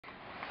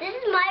This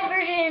is my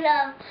version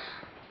of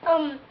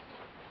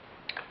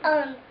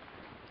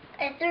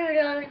I threw it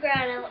on the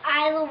ground of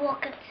Isla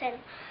Wilkinson.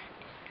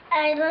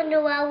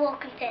 Noel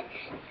Wilkinson.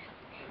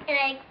 And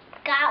I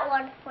got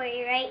one for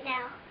you right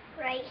now,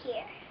 right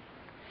here.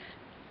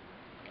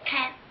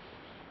 Okay.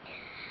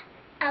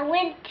 I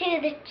went to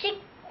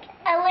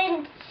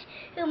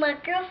my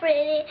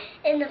girlfriend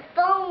and the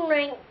phone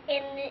rang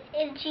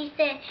and she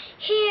said,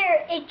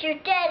 "Here, it's your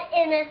dad."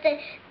 And I said,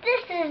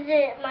 "This is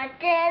my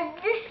dad.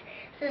 This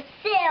is a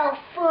cell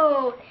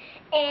phone."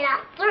 And I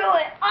threw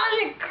it on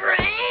the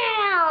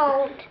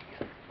ground.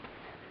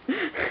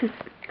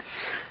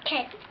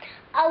 Okay.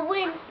 I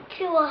went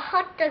to a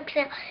hot dog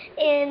sale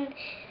and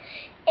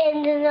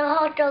then the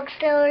hot dog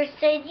seller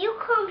said, "You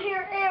come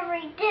here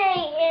every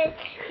day," and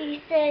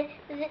he said,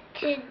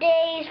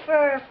 "Today's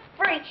for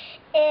free."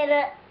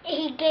 And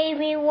he gave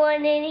me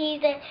one, and he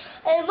said,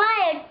 "Am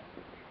I a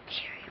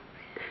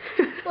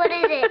charity?" What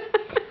is it?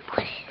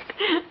 What is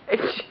it?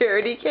 A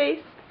charity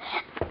case?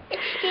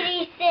 And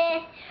he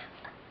said,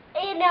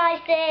 and I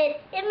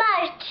said, "Am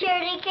I a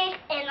charity case?"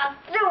 And I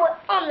threw it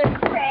on the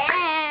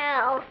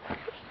ground.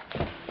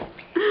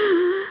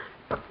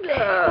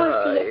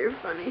 Oh, you're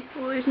funny.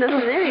 Well, there's nothing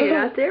there. You're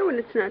not there when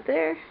it's not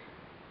there.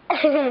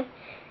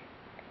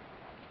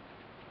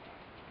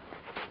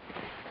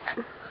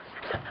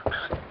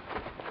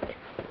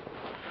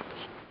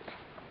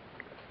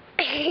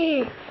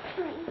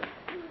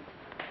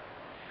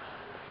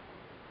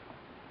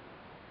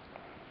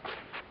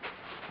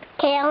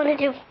 Okay, I want to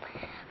do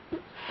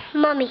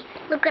Mommy.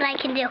 Look what I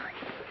can do.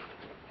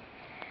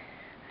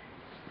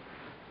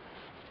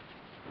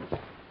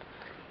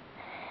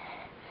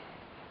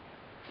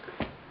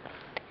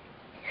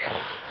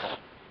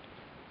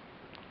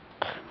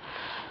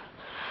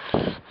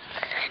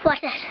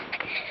 Watch this.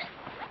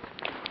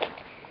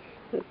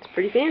 It's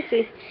pretty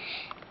fancy.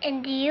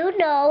 And do you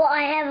know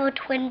I have a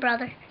twin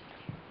brother?